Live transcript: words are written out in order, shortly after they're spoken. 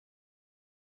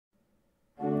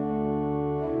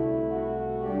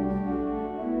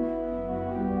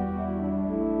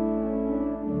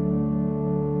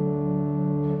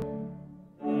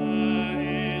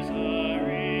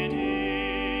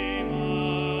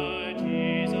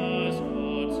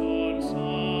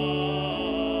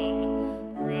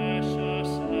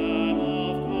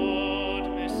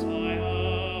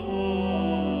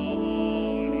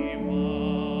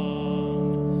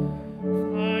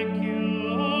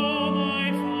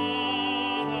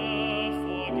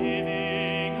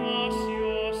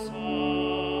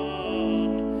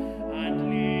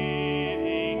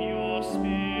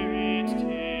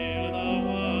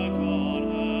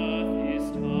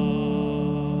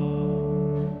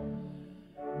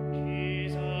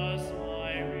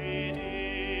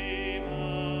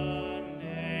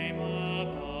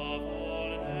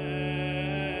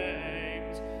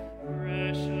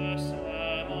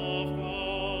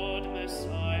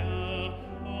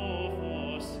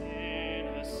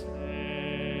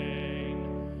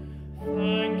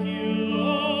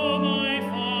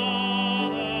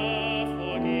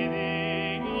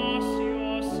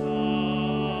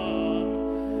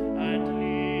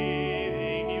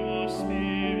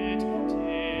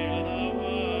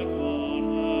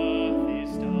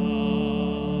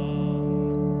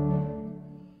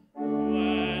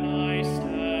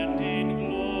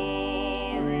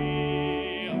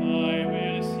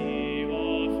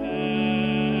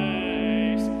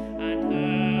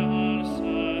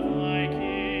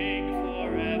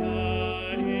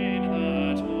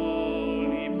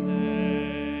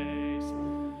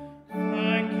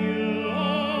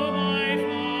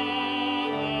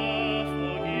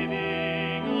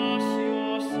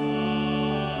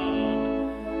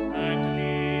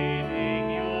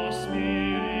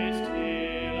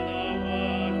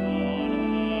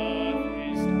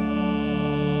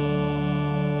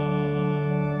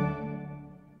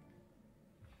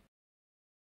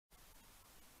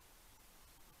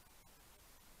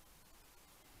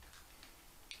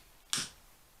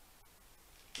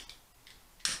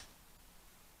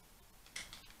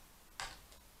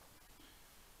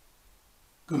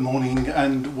Good morning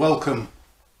and welcome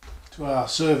to our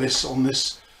service on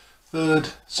this third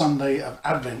Sunday of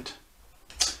Advent.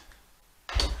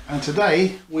 And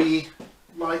today we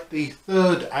light the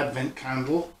third Advent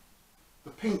candle, the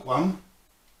pink one,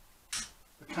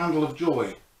 the candle of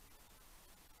joy.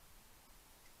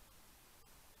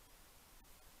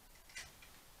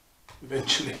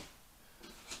 Eventually.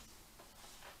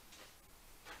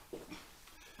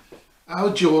 Our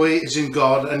joy is in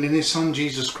God and in His Son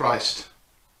Jesus Christ.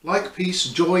 Like peace,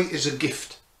 joy is a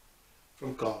gift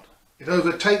from God. It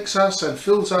overtakes us and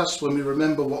fills us when we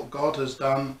remember what God has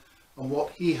done and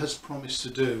what He has promised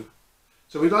to do.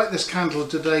 So we light this candle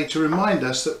today to remind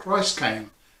us that Christ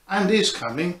came and is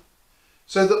coming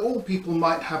so that all people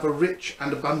might have a rich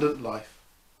and abundant life.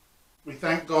 We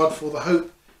thank God for the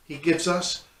hope He gives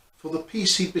us, for the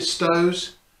peace He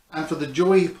bestows, and for the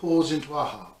joy He pours into our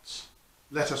hearts.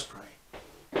 Let us pray.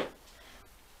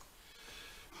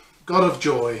 God of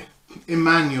joy,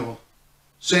 Emmanuel,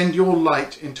 send your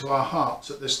light into our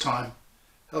hearts at this time.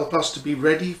 Help us to be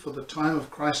ready for the time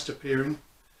of Christ's appearing.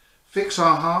 Fix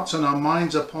our hearts and our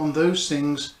minds upon those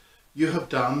things you have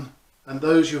done and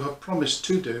those you have promised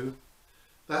to do,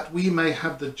 that we may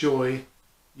have the joy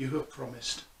you have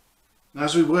promised. And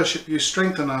as we worship you,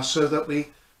 strengthen us so that we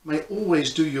may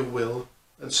always do your will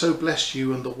and so bless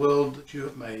you and the world that you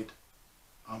have made.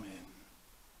 Amen.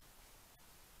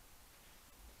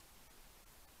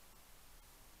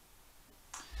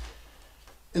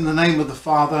 In the name of the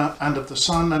Father, and of the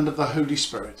Son, and of the Holy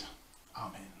Spirit.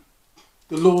 Amen.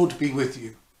 The Lord be with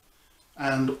you,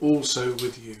 and also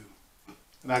with you.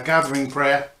 In our gathering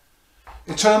prayer,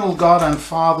 Eternal God and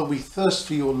Father, we thirst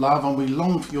for your love and we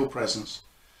long for your presence.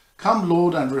 Come,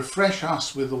 Lord, and refresh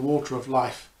us with the water of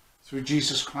life, through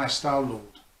Jesus Christ our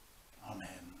Lord.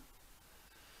 Amen.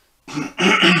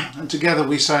 And together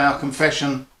we say our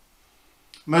confession.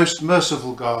 Most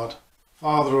merciful God,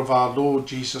 Father of our Lord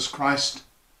Jesus Christ,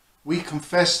 we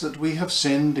confess that we have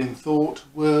sinned in thought,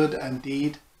 word and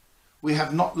deed. We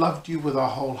have not loved you with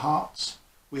our whole hearts.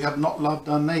 We have not loved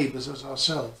our neighbours as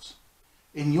ourselves.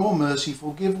 In your mercy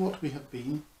forgive what we have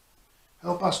been.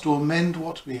 Help us to amend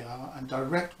what we are and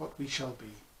direct what we shall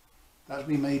be, that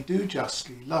we may do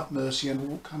justly, love mercy and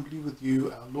walk humbly with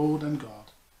you, our Lord and God.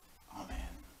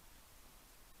 Amen.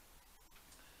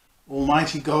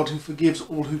 Almighty God, who forgives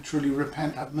all who truly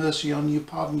repent, have mercy on you,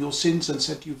 pardon your sins and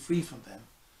set you free from them.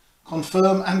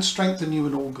 Confirm and strengthen you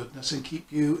in all goodness and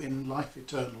keep you in life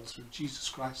eternal through Jesus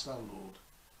Christ our Lord.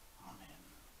 Amen.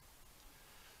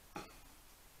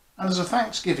 And as a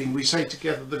thanksgiving we say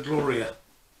together the Gloria.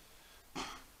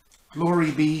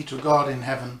 Glory be to God in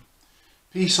heaven,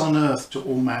 peace on earth to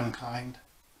all mankind.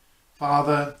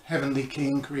 Father, heavenly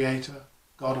King, Creator,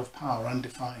 God of power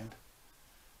undefined.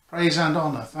 Praise and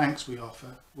honour, thanks we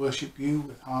offer, worship you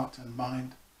with heart and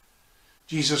mind.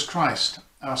 Jesus Christ,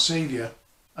 our Saviour,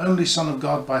 only Son of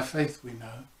God by faith we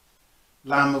know,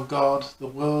 Lamb of God, the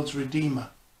world's Redeemer,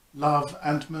 love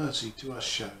and mercy to us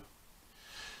show.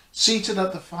 Seated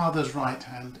at the Father's right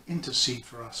hand, intercede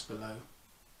for us below.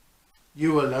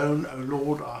 You alone, O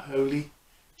Lord, are holy.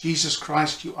 Jesus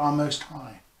Christ, you are most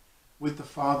high. With the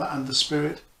Father and the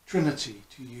Spirit, Trinity,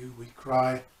 to you we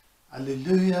cry.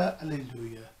 Alleluia,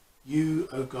 alleluia. You,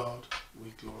 O God,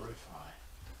 we glorify.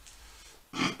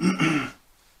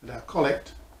 And our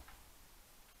collect.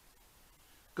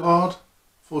 God,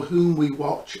 for whom we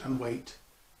watch and wait,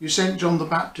 you sent John the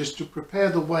Baptist to prepare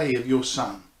the way of your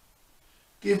Son.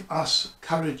 Give us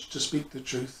courage to speak the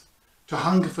truth, to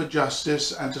hunger for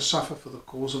justice and to suffer for the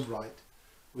cause of right,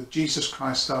 with Jesus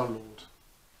Christ our Lord.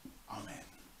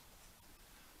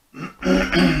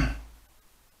 Amen.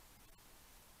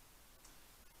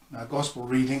 Now, Gospel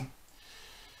reading.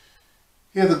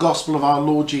 Hear the Gospel of our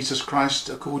Lord Jesus Christ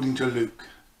according to Luke.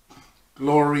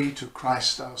 Glory to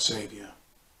Christ our Saviour.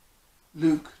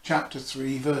 Luke chapter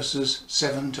 3 verses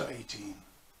 7 to 18.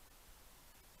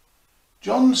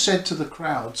 John said to the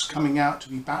crowds coming out to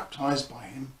be baptized by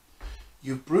him,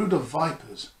 "You brood of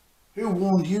vipers, who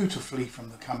warned you to flee from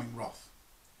the coming wrath?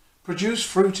 Produce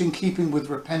fruit in keeping with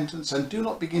repentance, and do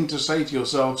not begin to say to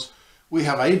yourselves, 'We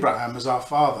have Abraham as our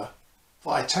father.'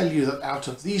 For I tell you that out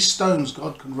of these stones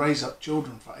God can raise up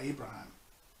children for Abraham.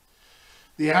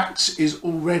 The axe is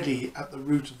already at the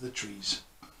root of the trees,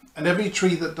 and every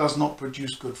tree that does not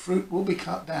produce good fruit will be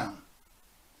cut down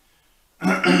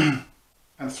and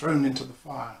thrown into the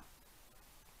fire."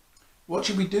 "What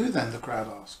should we do then?" the crowd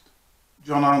asked.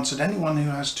 John answered, "Anyone who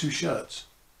has 2 shirts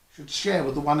should share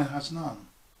with the one who has none,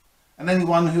 and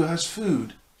anyone who has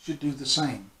food should do the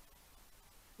same."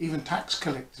 Even tax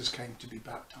collectors came to be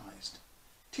baptized.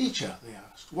 "Teacher," they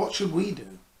asked, "what should we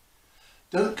do?"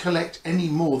 Don't collect any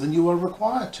more than you are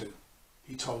required to,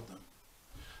 he told them.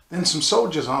 Then some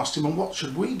soldiers asked him, and what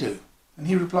should we do? And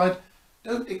he replied,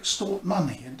 don't extort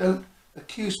money and don't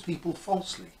accuse people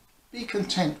falsely. Be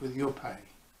content with your pay.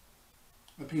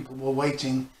 The people were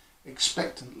waiting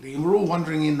expectantly and were all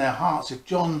wondering in their hearts if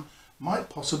John might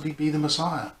possibly be the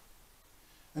Messiah.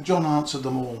 And John answered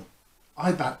them all,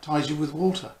 I baptize you with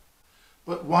water,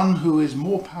 but one who is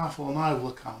more powerful than I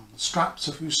will come, the straps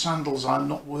of whose sandals I am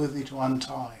not worthy to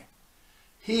untie.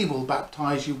 He will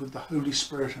baptize you with the Holy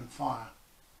Spirit and fire.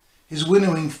 His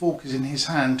winnowing fork is in his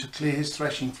hand to clear his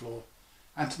threshing floor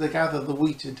and to gather the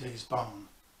wheat into his barn,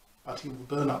 but he will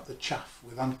burn up the chaff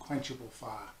with unquenchable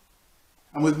fire.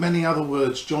 And with many other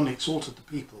words John exhorted the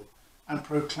people and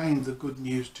proclaimed the good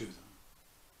news to them.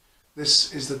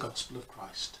 This is the gospel of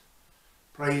Christ.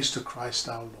 Praise to Christ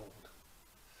our Lord.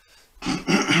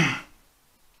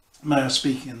 May I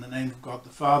speak in the name of God the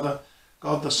Father,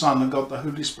 God the Son and God the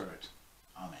Holy Spirit.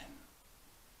 Amen.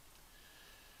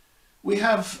 We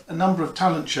have a number of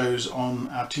talent shows on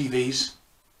our TVs,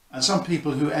 and some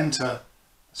people who enter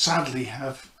sadly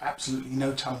have absolutely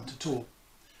no talent at all.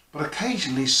 But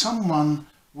occasionally someone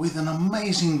with an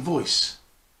amazing voice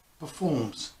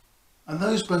performs, and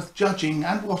those both judging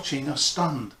and watching are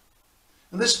stunned.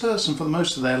 And this person for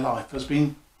most of their life has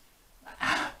been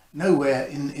nowhere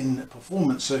in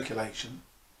performance circulation,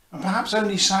 and perhaps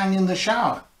only sang in the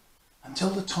shower until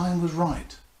the time was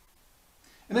right.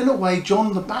 And in a way,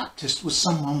 John the Baptist was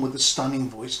someone with a stunning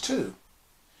voice too.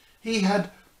 He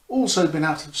had also been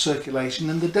out of circulation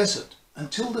in the desert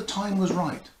until the time was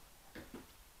right.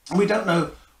 And we don't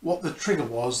know what the trigger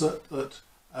was that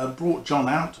brought John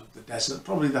out of the desert.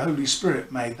 Probably the Holy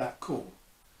Spirit made that call.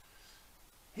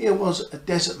 Here was a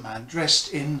desert man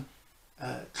dressed in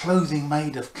clothing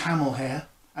made of camel hair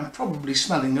and probably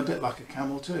smelling a bit like a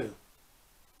camel too.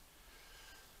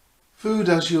 Food,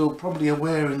 as you're probably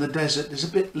aware, in the desert is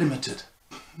a bit limited.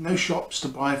 No shops to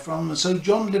buy from, and so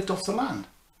John lived off the land.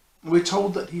 We're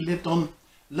told that he lived on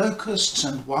locusts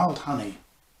and wild honey.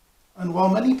 And while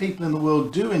many people in the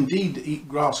world do indeed eat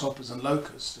grasshoppers and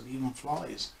locusts and even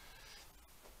flies,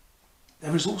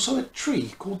 there is also a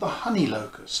tree called the honey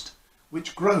locust,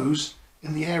 which grows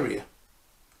in the area.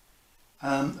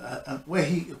 Where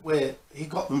he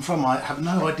got them from, I have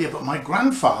no idea, but my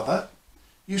grandfather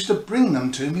used to bring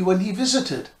them to me when he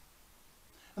visited.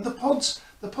 And the pods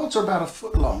are about a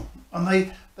foot long,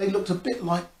 and they looked a bit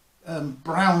like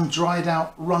brown dried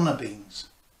out runner beans.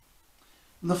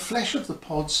 And the flesh of the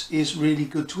pods is really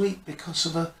good to eat because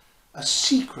of a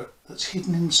secret that's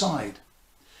hidden inside.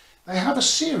 They have a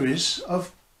series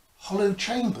of hollow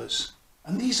chambers,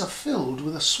 and these are filled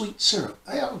with a sweet syrup.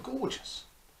 They are gorgeous.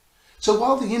 So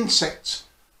while the insects,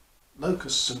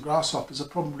 locusts and grasshoppers, are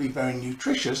probably very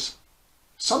nutritious,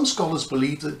 some scholars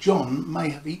believe that John may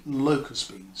have eaten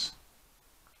locust beans.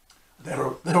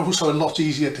 They're also a lot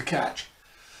easier to catch.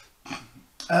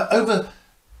 Over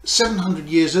 700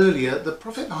 years earlier, the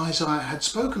prophet Isaiah had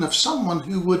spoken of someone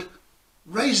who would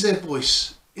raise their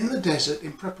voice in the desert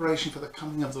in preparation for the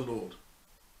coming of the Lord.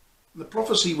 The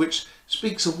prophecy, which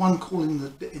speaks of one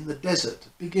calling in the desert,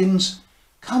 begins,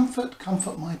 "Comfort,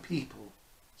 comfort my people,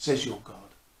 says your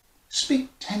God. Speak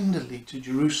tenderly to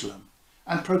Jerusalem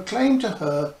and proclaim to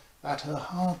her that her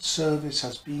hard service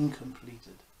has been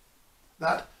completed,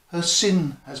 that her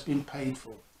sin has been paid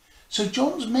for." So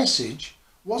John's message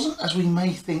wasn't, as we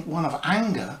may think, one of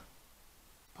anger,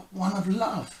 but one of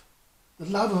love, the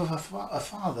love of a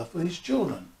father for his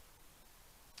children.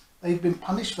 They'd been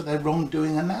punished for their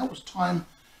wrongdoing, and now it was time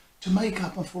to make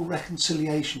up and for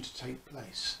reconciliation to take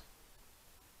place.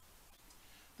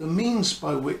 The means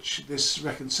by which this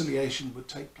reconciliation would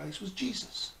take place was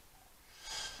Jesus.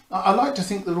 Now, I like to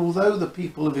think that although the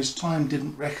people of his time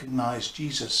didn't recognise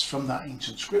Jesus from the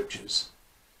ancient scriptures,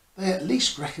 they at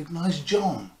least recognised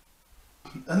John.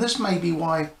 And this may be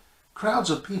why crowds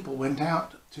of people went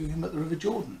out to him at the River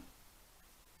Jordan.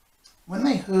 When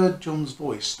they heard John's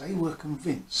voice, they were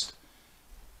convinced,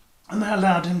 and they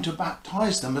allowed him to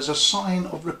baptise them as a sign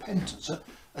of repentance,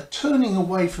 a turning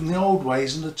away from the old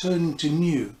ways and a turning to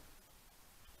new.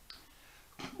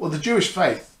 Well, the Jewish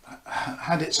faith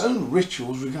had its own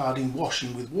rituals regarding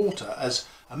washing with water as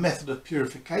a method of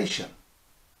purification.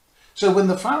 So when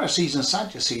the Pharisees and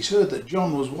Sadducees heard that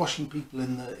John was washing people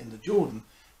in the Jordan,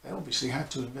 they obviously had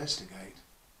to investigate.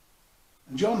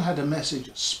 And John had a message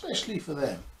especially for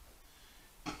them.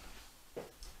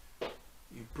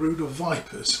 You brood of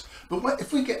vipers. But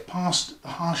if we get past the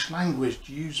harsh language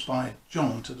used by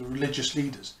John to the religious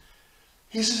leaders,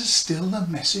 his is still a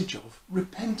message of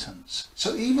repentance.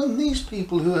 So even these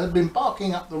people who had been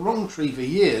barking up the wrong tree for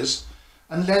years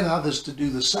and led others to do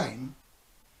the same,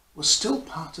 was still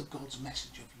part of God's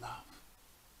message of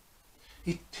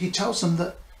love. He tells them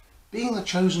that being the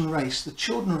chosen race, the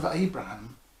children of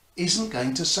Abraham, isn't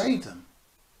going to save them.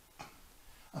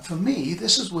 And for me,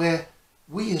 this is where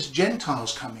we as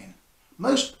Gentiles come in.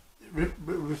 Most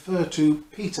refer to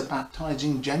Peter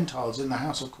baptizing Gentiles in the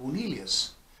house of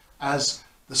Cornelius as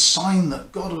the sign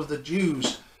that God of the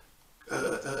Jews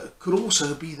could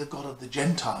also be the God of the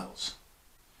Gentiles.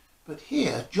 But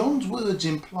here, John's words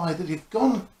imply that if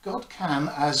God can,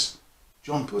 as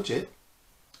John put it,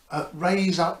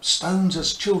 raise up stones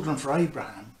as children for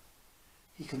Abraham,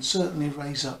 he can certainly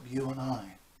raise up you and I.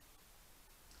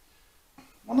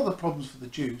 One of the problems for the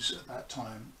Jews at that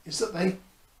time is that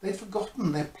they'd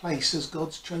forgotten their place as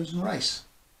God's chosen race.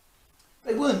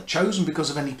 They weren't chosen because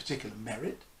of any particular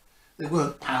merit. They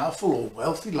weren't powerful or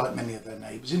wealthy like many of their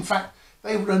neighbours. In fact,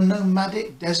 they were a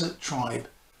nomadic desert tribe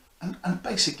and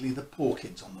basically the poor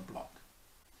kids on the block.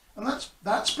 And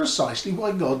that's precisely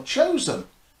why God chose them,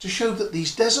 to show that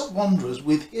these desert wanderers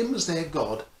with him as their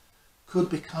God could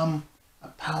become a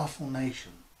powerful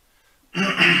nation.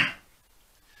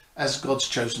 As God's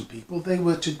chosen people, they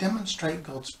were to demonstrate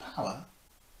God's power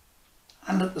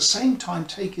and at the same time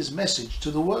take his message to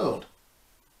the world.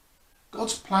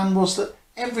 God's plan was that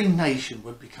every nation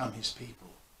would become his people.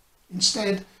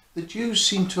 Instead, the Jews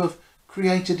seem to have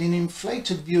created an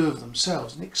inflated view of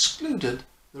themselves and excluded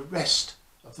the rest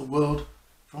of the world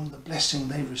from the blessing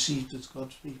they received as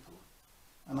God's people.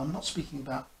 And I'm not speaking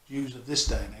about Jews of this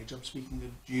day and age, I'm speaking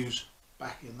of Jews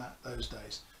back in those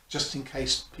days, just in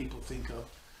case people think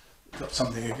I've got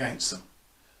something against them.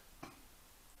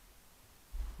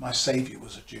 My Saviour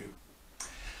was a Jew.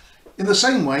 In the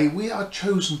same way, we are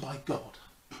chosen by God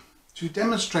to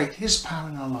demonstrate his power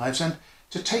in our lives and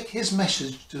to take his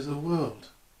message to the world.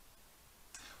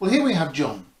 Well, here we have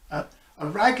John, a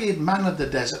ragged man of the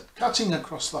desert, cutting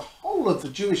across the whole of the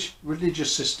Jewish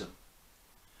religious system.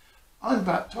 I'm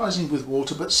baptizing with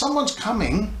water, but someone's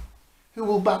coming who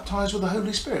will baptize with the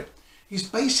Holy Spirit. He's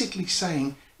basically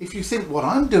saying, if you think what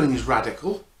I'm doing is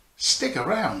radical, stick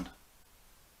around.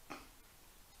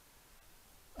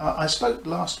 I spoke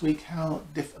last week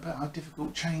about how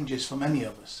difficult change is for many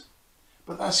of us.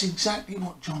 But that's exactly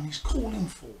what John is calling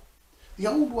for. The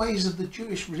old ways of the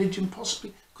Jewish religion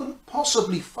couldn't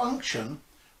possibly function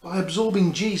by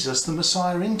absorbing Jesus, the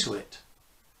Messiah, into it.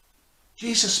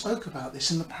 Jesus spoke about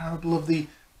this in the parable of the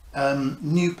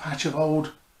new patch of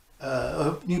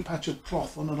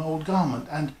cloth on an old garment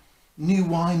and new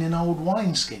wine in old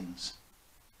wineskins.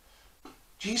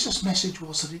 Jesus' message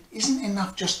was that it isn't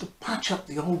enough just to patch up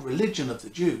the old religion of the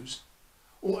Jews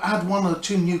or add one or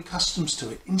two new customs to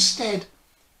it. Instead,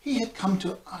 he had come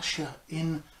to usher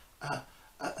in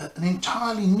an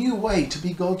entirely new way to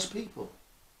be God's people.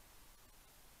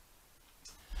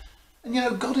 And you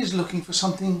know, God is looking for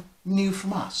something new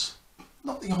from us.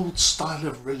 Not the old style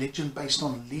of religion based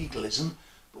on legalism,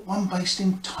 but one based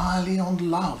entirely on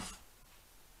love.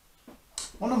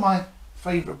 One of my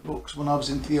favourite books when I was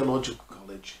in theological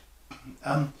college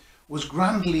was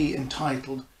grandly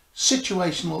entitled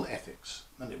Situational Ethics,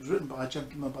 and it was written by a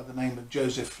gentleman by the name of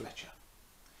Joseph Fletcher.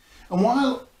 And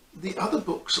while the other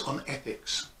books on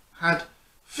ethics had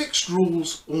fixed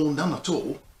rules or none at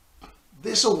all,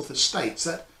 this author states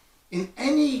that in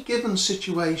any given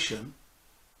situation,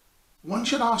 one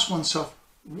should ask oneself,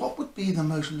 what would be the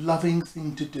most loving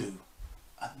thing to do?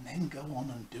 And then go on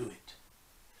and do it.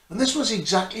 And this was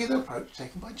exactly the approach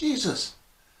taken by Jesus.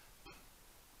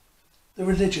 The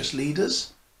religious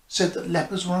leaders said that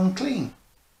lepers were unclean.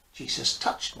 Jesus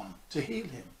touched one to heal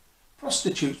him.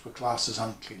 Prostitutes were classed as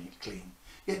unclean.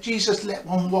 Yet Jesus let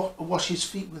one wash his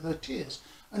feet with her tears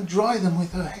and dry them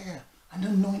with her hair and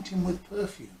anoint him with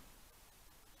perfume.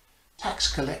 Tax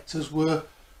collectors were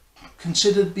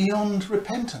considered beyond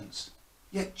repentance.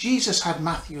 Yet Jesus had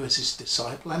Matthew as his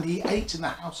disciple and he ate in the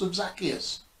house of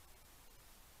Zacchaeus.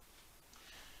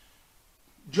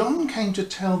 John came to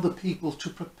tell the people to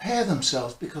prepare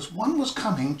themselves because one was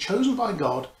coming, chosen by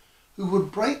God, who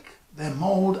would break their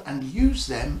mould and use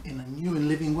them in a new and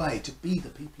living way to be the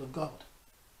people of God.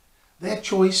 Their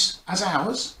choice, as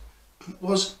ours,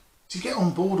 was to get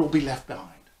on board or be left behind.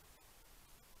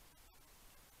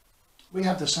 We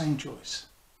have the same choice.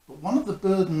 But one of the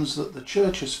burdens that the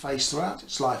church has faced throughout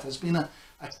its life has been a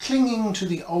clinging to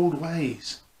the old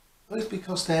ways, both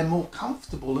because they're more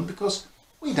comfortable and because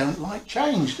we don't like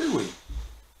change, do we?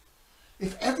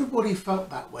 If everybody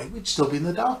felt that way, we'd still be in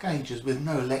the Dark Ages with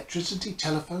no electricity,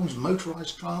 telephones,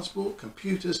 motorised transport,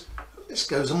 computers. The list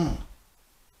goes on.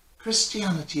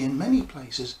 Christianity in many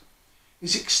places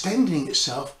is extending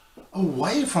itself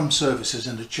away from services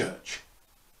in the church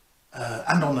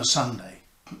and on a Sunday.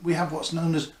 We have what's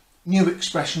known as new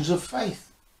expressions of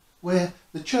faith, where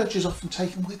the church is often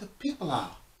taken where the people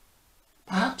are.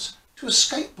 Perhaps to a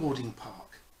skateboarding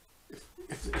park,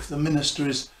 if the minister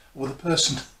is, or the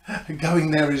person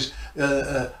going there is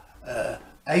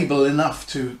able enough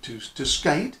to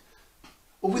skate,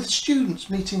 or with students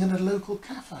meeting in a local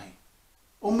cafe,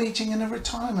 or meeting in a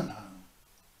retirement home.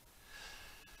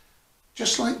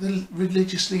 Just like the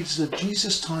religious leaders of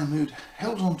Jesus' time who'd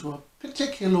held on to a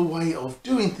particular way of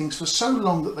doing things for so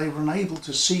long that they were unable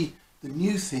to see the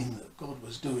new thing that God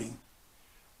was doing,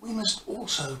 we must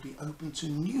also be open to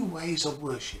new ways of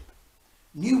worship,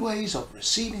 new ways of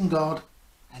receiving God,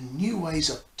 and new ways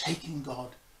of taking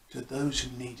God to those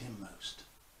who need him most.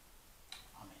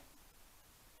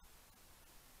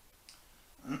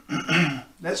 Amen.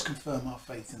 Let's confirm our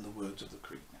faith in the words of the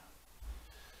Creed now.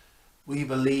 We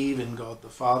believe in God the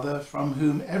Father, from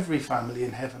whom every family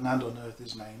in heaven and on earth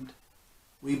is named.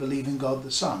 We believe in God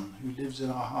the Son, who lives in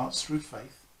our hearts through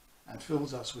faith and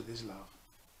fills us with his love.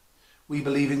 We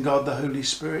believe in God the Holy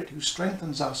Spirit, who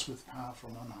strengthens us with power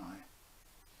from on high.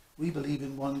 We believe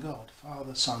in one God,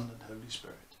 Father, Son and Holy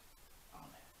Spirit.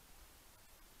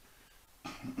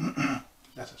 Amen.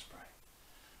 Let us pray.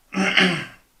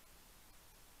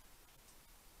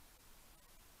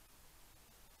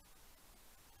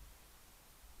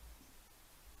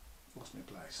 Lost my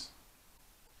place.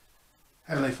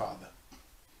 Heavenly Father,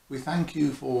 we thank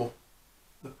you for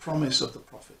the promise of the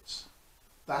prophets,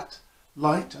 that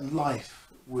light and life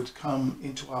would come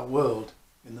into our world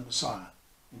in the Messiah,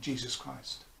 in Jesus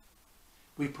Christ.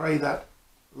 We pray that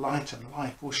light and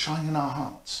life will shine in our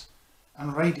hearts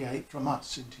and radiate from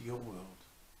us into your world.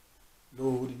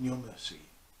 Lord, in your mercy,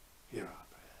 hear our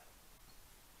prayer.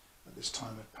 At this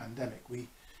time of pandemic, we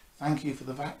thank you for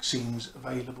the vaccines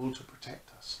available to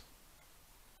protect us.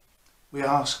 We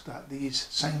ask that these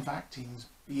same vaccines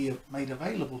be made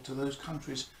available to those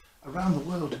countries around the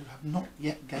world who have not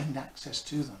yet gained access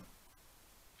to them.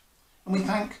 And we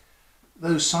thank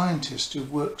those scientists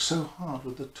who've worked so hard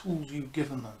with the tools you've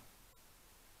given them.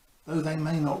 Though they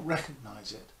may not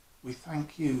recognise it, we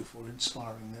thank you for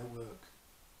inspiring their work.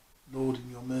 Lord, in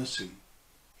your mercy,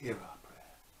 hear our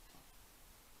prayer.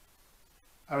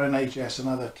 Our NHS and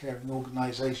other caring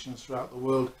organisations throughout the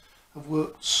world have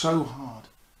worked so hard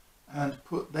and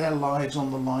put their lives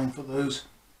on the line for those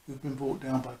who've been brought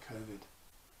down by COVID.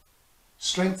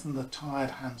 Strengthen the tired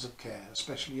hands of care,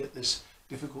 especially at this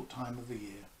difficult time of the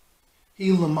year.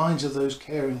 Heal the minds of those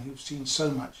caring who've seen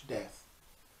so much death,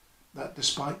 that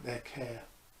despite their care,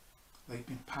 they've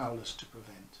been powerless to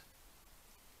prevent.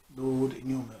 Lord, in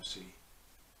your mercy,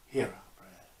 hear our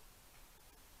prayer.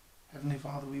 Heavenly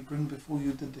Father, we bring before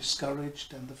you the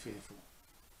discouraged and the fearful,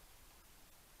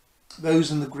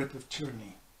 those in the grip of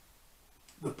tyranny,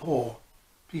 the poor,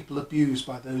 people abused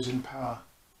by those in power,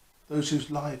 those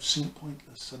whose lives seem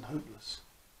pointless and hopeless.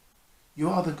 You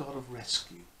are the God of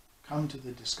rescue. Come to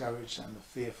the discouraged and the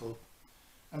fearful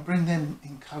and bring them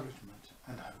encouragement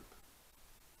and hope.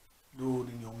 Lord,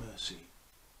 in your mercy,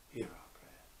 hear our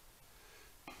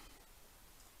prayer.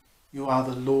 You are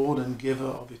the Lord and giver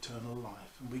of eternal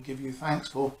life, and we give you thanks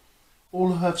for all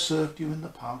who have served you in the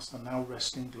past and now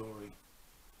rest in glory.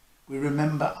 We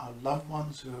remember our loved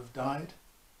ones who have died,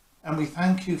 and we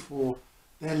thank you for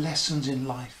their lessons in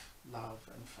life, love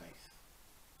and faith.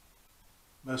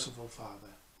 Merciful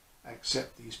Father,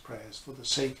 accept these prayers for the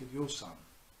sake of your Son,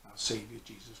 our Saviour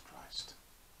Jesus Christ.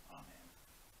 Amen.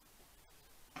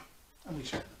 And we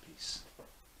share the peace.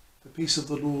 The peace of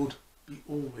the Lord be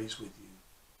always with you.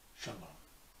 Shalom.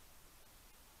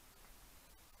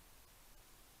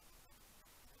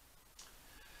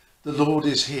 The Lord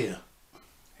is here.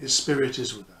 His Spirit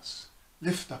is with us.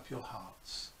 Lift up your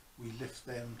hearts. We lift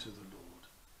them to the Lord.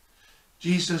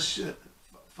 Jesus,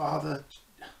 Father,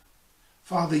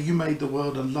 you made the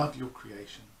world and love your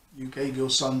creation. You gave your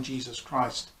Son, Jesus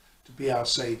Christ, to be our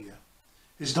Saviour.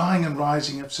 His dying and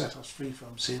rising have set us free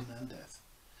from sin and death.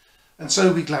 And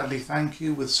so we gladly thank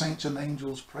you with saints and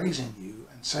angels praising you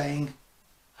and saying,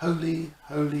 Holy,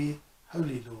 holy,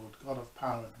 holy Lord, God of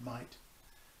power and might,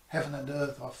 heaven and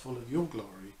earth are full of your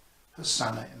glory.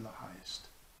 Hosanna in the highest.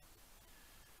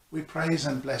 We praise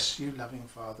and bless you, loving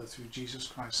Father, through Jesus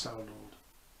Christ our Lord.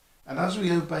 And as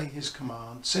we obey his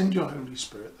command, send your Holy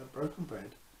Spirit that broken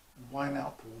bread and wine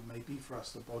outpoured may be for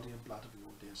us the body and blood of your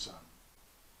dear Son.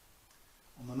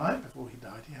 On the night before he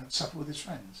died, he had supper with his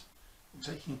friends, and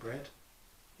taking bread,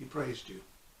 he praised you.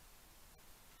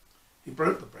 He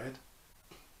broke the bread,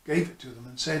 gave it to them,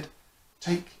 and said,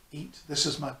 Take, eat, this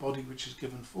is my body which is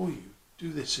given for you.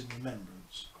 Do this in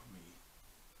remembrance of me.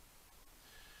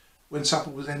 When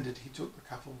supper was ended, he took the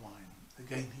cup of wine.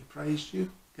 Again he praised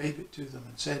you, gave it to them,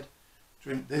 and said,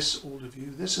 Drink this, all of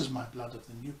you. This is my blood of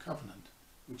the new covenant,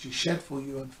 which is shed for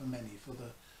you and for many for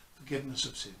the forgiveness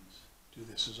of sins. Do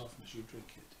this as often as you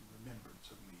drink it in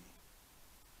remembrance of me.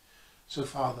 So,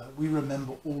 Father, we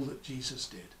remember all that Jesus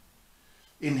did.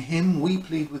 In him we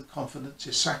plead with confidence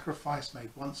his sacrifice made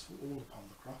once for all upon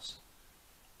the cross.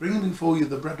 Bringing before you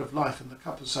the bread of life and the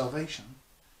cup of salvation,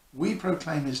 we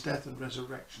proclaim his death and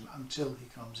resurrection until he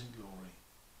comes in glory.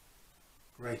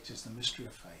 Great is the mystery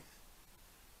of faith.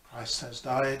 Christ has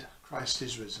died, Christ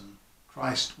is risen,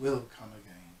 Christ will come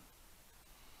again.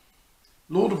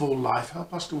 Lord of all life,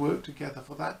 help us to work together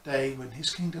for that day when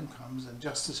his kingdom comes and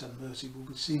justice and mercy will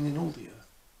be seen in all the earth.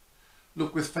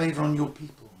 Look with favour on your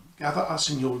people, gather us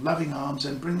in your loving arms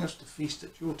and bring us to feast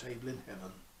at your table in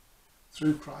heaven,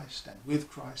 through Christ and with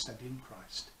Christ and in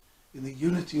Christ, in the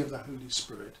unity of the Holy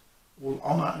Spirit. All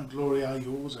honour and glory are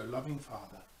yours, O loving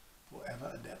Father, for ever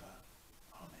and ever.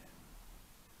 Amen.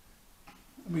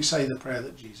 And we say the prayer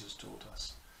that Jesus taught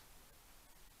us.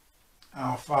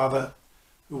 Our Father,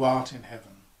 who art in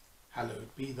heaven,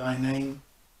 hallowed be thy name.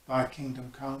 Thy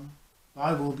kingdom come,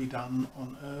 thy will be done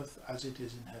on earth as it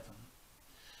is in heaven.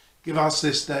 Give us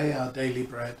this day our daily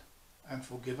bread, and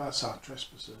forgive us our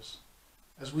trespasses,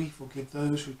 as we forgive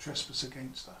those who trespass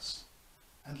against us.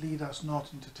 And lead us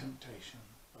not into temptation,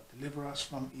 but deliver us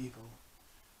from evil.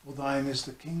 For thine is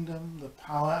the kingdom, the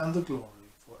power, and the glory,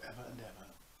 for ever and ever.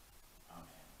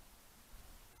 Amen.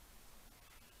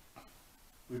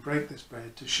 We break this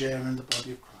bread to share in the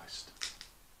body of Christ.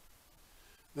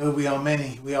 Though we are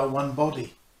many, we are one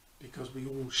body, because we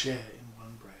all share in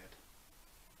one bread.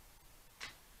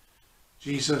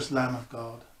 Jesus, Lamb of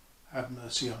God, have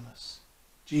mercy on us.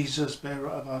 Jesus, bearer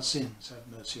of our sins, have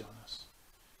mercy on us.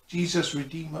 Jesus,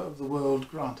 Redeemer of the world,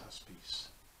 grant us peace.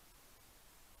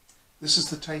 This is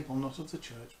the table not of the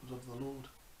church, but of the Lord.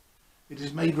 It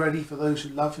is made ready for those who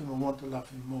love him and want to love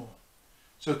him more.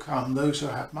 So come, those who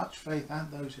have much faith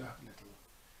and those who have little.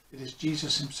 It is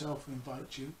Jesus himself who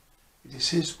invites you. It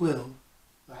is his will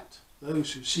that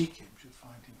those who seek him should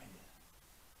find him here.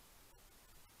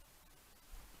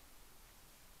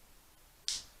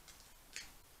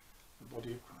 The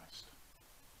body of Christ.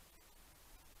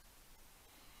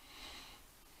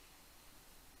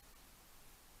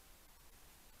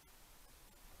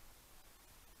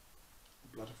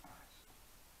 The blood of Christ.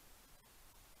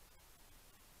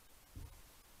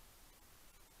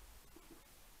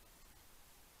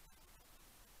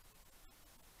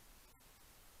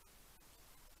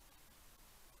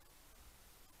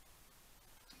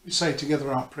 We say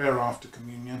together our prayer after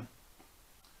communion.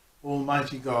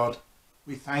 Almighty God,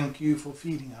 we thank you for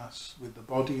feeding us with the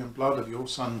body and blood of your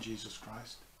Son, Jesus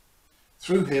Christ.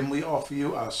 Through him we offer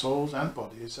you our souls and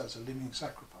bodies as a living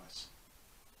sacrifice.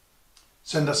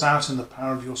 Send us out in the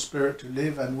power of your Spirit to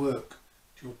live and work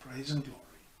to your praise and glory.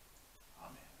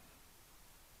 Amen.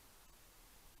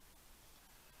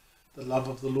 The love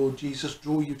of the Lord Jesus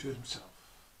draw you to himself.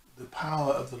 The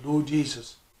power of the Lord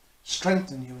Jesus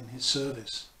strengthen you in his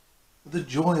service. The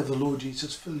joy of the Lord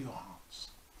Jesus fill your hearts.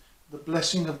 The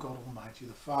blessing of God Almighty,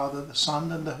 the Father, the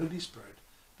Son, and the Holy Spirit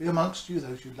be amongst you,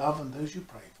 those you love and those you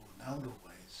pray for, now and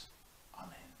always.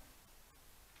 Amen.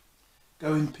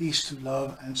 Go in peace to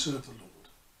love and serve the Lord.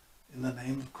 In the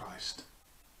name of Christ.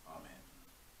 Amen.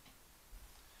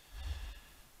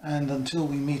 And until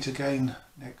we meet again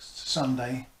next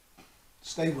Sunday,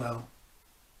 stay well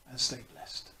and stay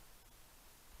blessed.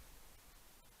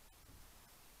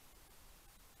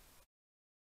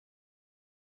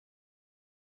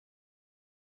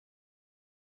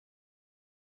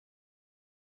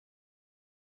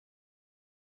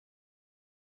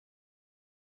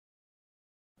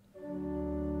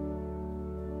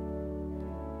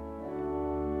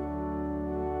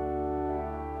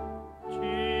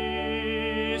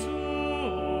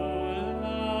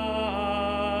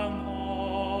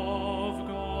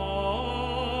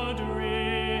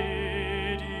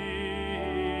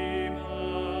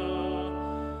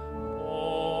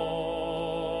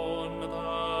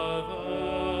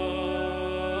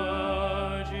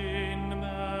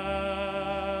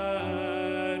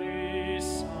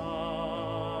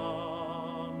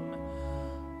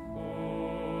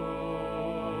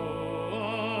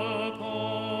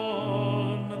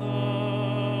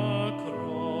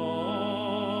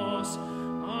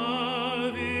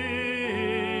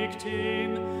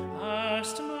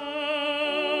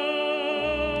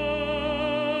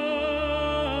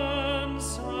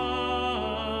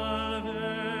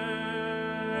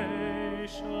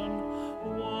 Salvation.